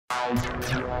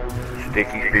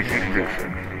Sticky Fishy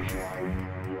Fishing.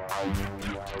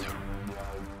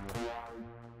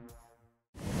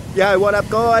 Yo, what up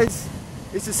guys?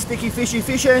 This is Sticky Fishy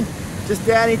Fishing. Just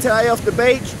down here today off the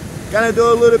beach. Gonna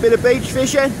do a little bit of beach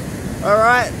fishing.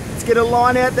 Alright, let's get a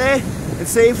line out there and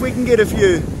see if we can get a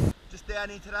few. Just down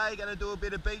here today, gonna do a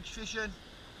bit of beach fishing.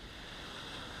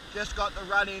 Just got the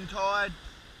run in tide.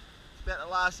 It's about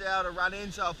the last hour to run in,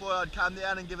 so I thought I'd come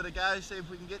down and give it a go, see if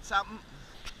we can get something.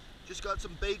 Just got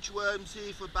some beach worms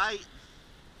here for bait.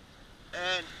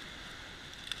 And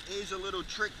here's a little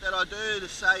trick that I do to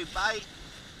save bait.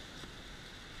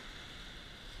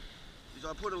 Is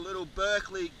I put a little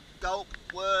Berkeley gulp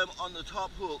worm on the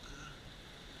top hook.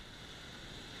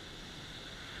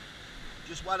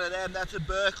 Just one of them, that's a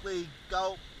Berkeley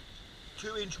gulp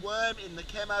 2-inch worm in the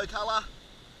camo colour.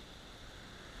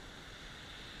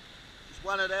 Just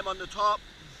one of them on the top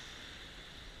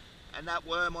and that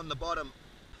worm on the bottom.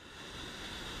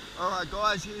 Alright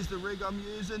guys, here's the rig I'm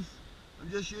using. I'm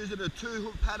just using a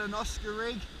 2-hook Paternoster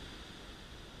rig.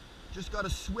 Just got a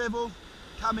swivel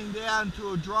coming down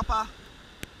to a dropper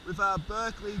with a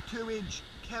Berkeley 2-inch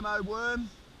camo worm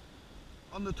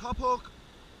on the top hook,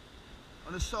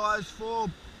 on a size 4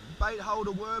 bait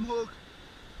holder worm hook,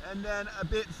 and then a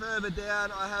bit further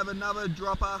down I have another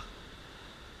dropper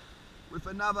with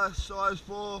another size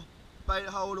 4 bait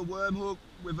holder worm hook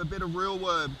with a bit of real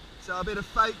worm. So a bit of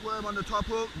fake worm on the top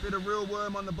hook, a bit of real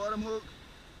worm on the bottom hook,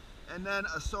 and then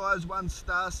a size 1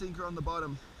 star sinker on the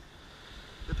bottom.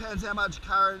 Depends how much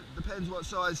current, depends what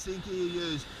size sinker you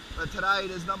use. But today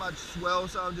there's not much swell,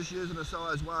 so I'm just using a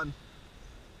size 1.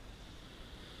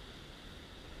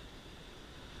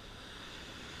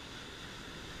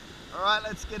 Alright,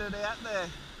 let's get it out there.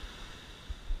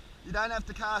 You don't have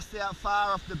to cast out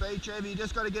far off the beach either, you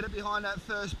just got to get it behind that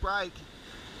first break.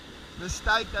 The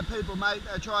mistake that people make,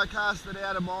 they try to cast it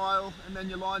out a mile and then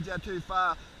your line's out too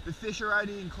far. The fish are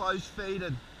only in close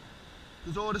feeding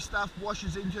because all the stuff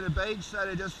washes into the beach, so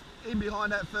they're just in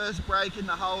behind that first break in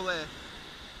the hole there.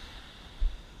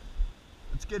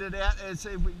 Let's get it out there and see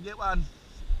if we can get one.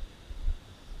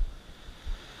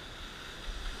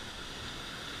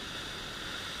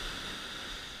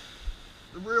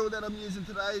 The reel that I'm using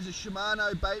today is a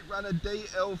Shimano Bait Runner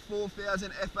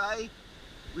DL4000 FA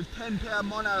with 10-pound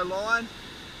mono line.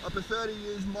 I prefer to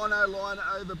use mono line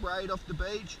over braid off the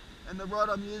beach, and the rod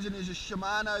I'm using is a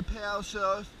Shimano Power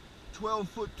Surf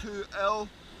 12-foot 2L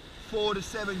 4 to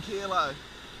 7 kilo.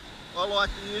 I like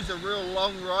to use a real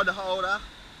long rod holder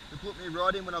to put my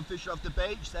rod in when I'm fishing off the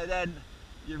beach, so then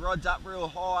your rod's up real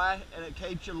high and it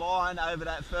keeps your line over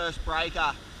that first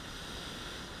breaker.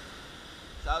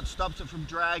 So it stops it from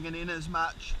dragging in as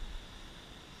much.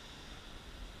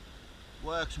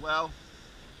 Works well.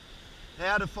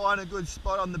 How to find a good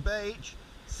spot on the beach.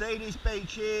 See this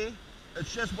beach here?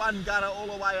 It's just one gutter all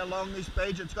the way along this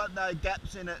beach. It's got no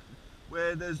gaps in it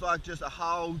where there's like just a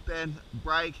hole, then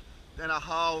break, then a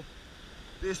hole.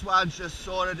 This one's just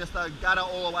sort of just a gutter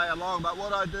all the way along. But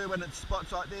what I do when it's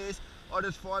spots like this, I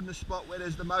just find the spot where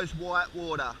there's the most white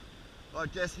water.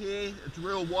 Like just here, it's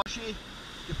real washy.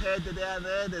 Compared to down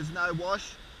there, there's no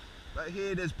wash. But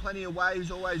here there's plenty of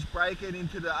waves always breaking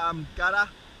into the gutter.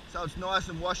 So it's nice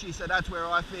and washy, so that's where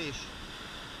I fish.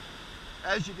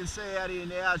 As you can see out here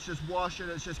now, it's just washing,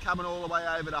 it's just coming all the way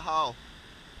over the hole.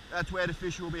 That's where the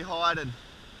fish will be hiding.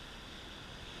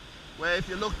 Where if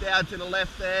you look down to the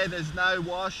left there, there's no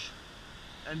wash.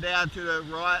 And down to the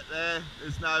right there,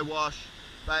 there's no wash.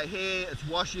 But here, it's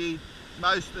washy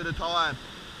most of the time.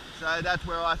 So that's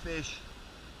where I fish.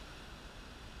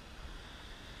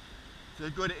 It's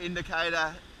a good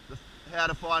indicator how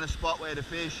to find a spot where to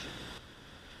fish.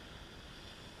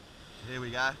 Here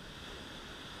we go.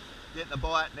 Getting a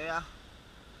bite now.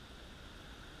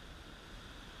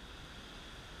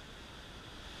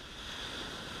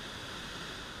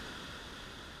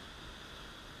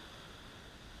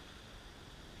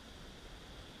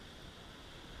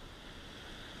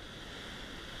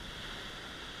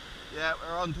 Yeah,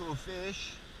 we're onto a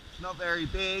fish. It's not very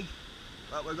big,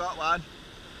 but we got one.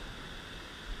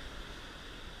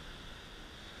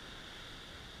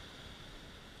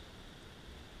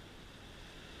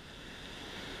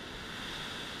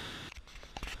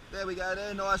 There we go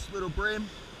there, nice little brim.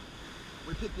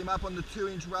 We picked him up on the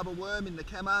 2-inch rubber worm in the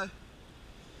camo.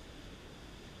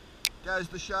 Goes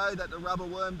to show that the rubber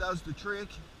worm does the trick.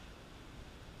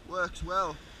 Works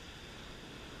well.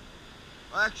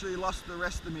 I actually lost the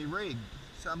rest of my rig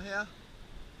somehow,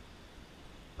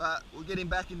 but we'll get him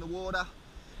back in the water.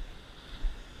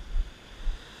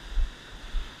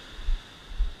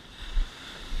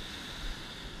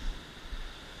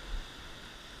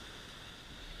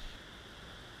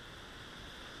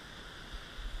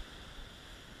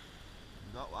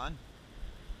 Got one.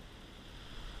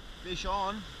 Fish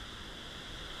on.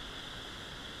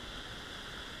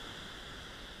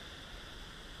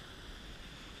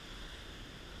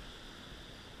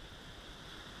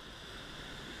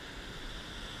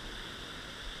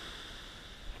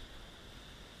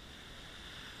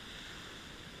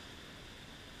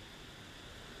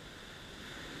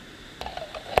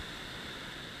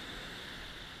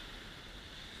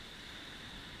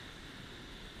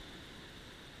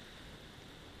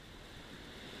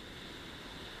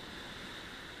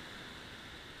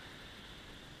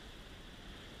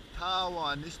 Tar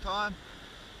one this time.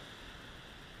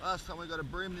 Last time we got a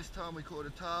brim, this time we caught a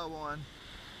tar one.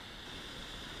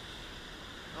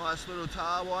 Nice little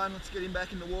tar one. Let's get him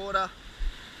back in the water.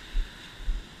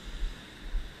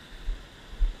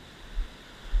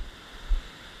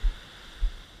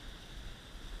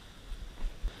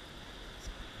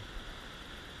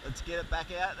 Let's get it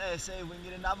back out there, see if we can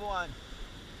get another one.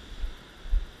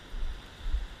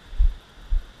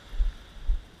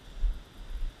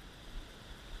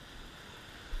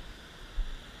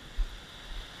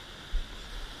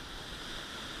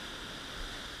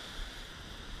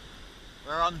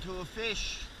 We're on to a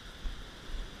fish.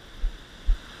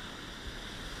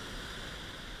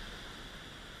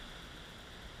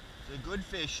 It's a good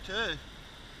fish too.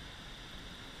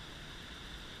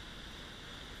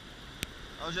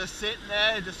 I was just sitting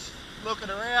there, just looking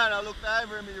around. I looked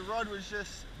over and my rod was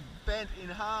just bent in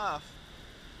half.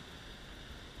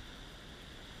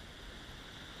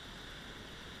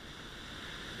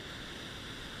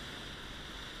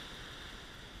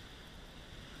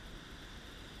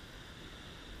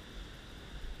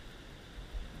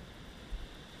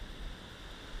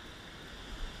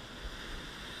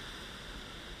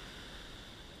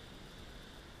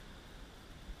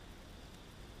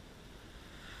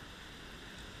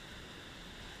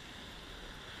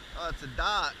 Oh, it's a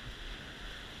dart.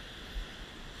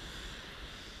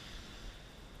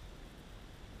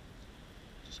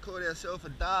 Just caught ourselves a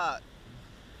dart.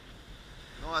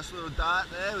 Nice little dart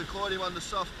there. We caught him on the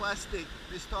soft plastic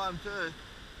this time too.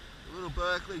 A little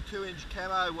Berkeley 2-inch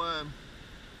camo worm.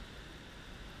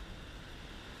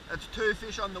 That's 2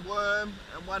 fish on the worm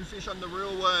and 1 fish on the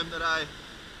real worm today.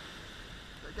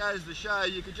 That goes to show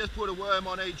you could just put a worm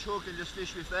on each hook and just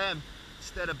fish with them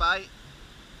instead of bait.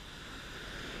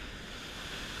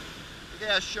 Look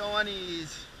how shiny he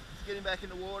is. Let's get him back in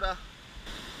the water.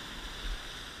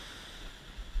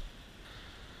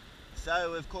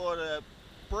 So we've caught a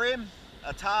brim,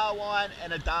 a tar wine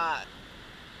and a dart.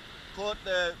 Caught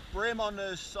the brim on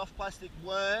the soft plastic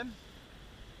worm,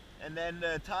 and then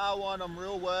the tar wine on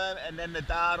real worm, and then the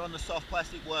dart on the soft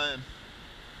plastic worm.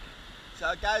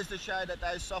 So it goes to show that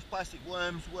those soft plastic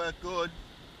worms work good,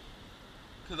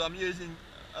 because I'm using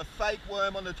a fake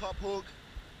worm on the top hook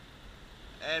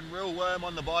and real worm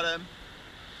on the bottom,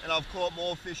 and I've caught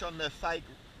more fish on the fake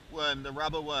worm, the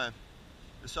rubber worm,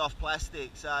 the soft plastic.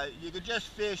 So you could just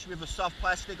fish with a soft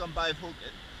plastic on both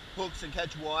hooks and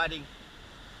catch whiting.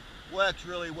 Works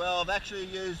really well. I've actually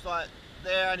used, like,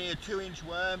 they're only a 2-inch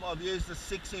worm. I've used a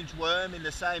 6-inch worm in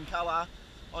the same colour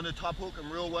on the top hook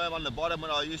and real worm on the bottom when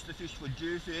I used to fish for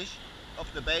jewfish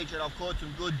off the beach, and I've caught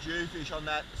some good jewfish on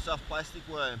that soft plastic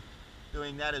worm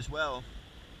doing that as well.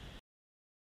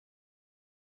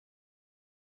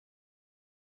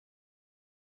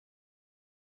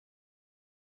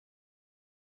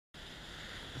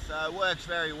 So it works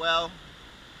very well.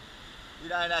 You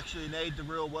don't actually need the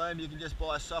real worm, you can just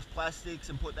buy soft plastics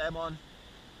and put them on.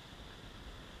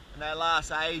 And they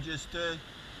last ages too.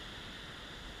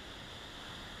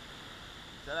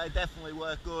 So they definitely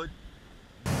work good.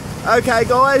 Okay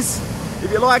guys,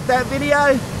 if you liked that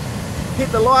video, hit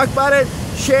the like button,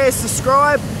 share,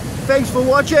 subscribe. Thanks for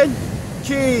watching.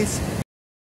 Cheers.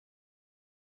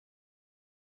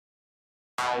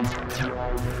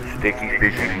 Sticky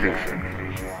Fishy Fishing.